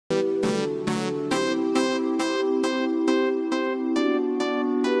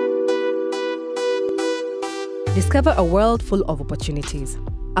Discover a world full of opportunities,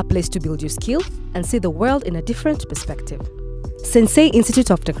 a place to build your skill and see the world in a different perspective. Sensei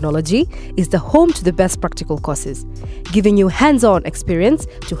Institute of Technology is the home to the best practical courses, giving you hands-on experience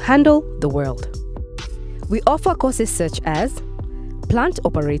to handle the world. We offer courses such as plant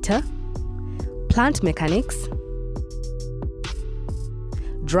operator, plant mechanics,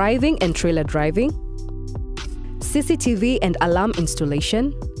 driving and trailer driving, CCTV and alarm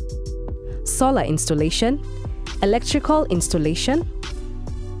installation, solar installation, electrical installation,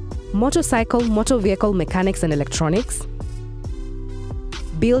 motorcycle, motor vehicle mechanics and electronics,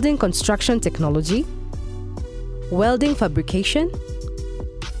 building construction technology, welding fabrication,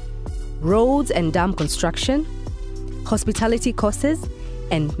 roads and dam construction, hospitality courses,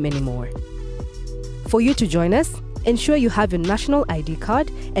 and many more. For you to join us, ensure you have your national ID card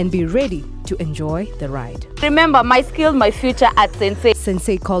and be ready to enjoy the ride. Remember, my skill, my future at Sensei.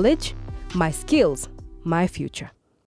 Sensei College, my skills, my future.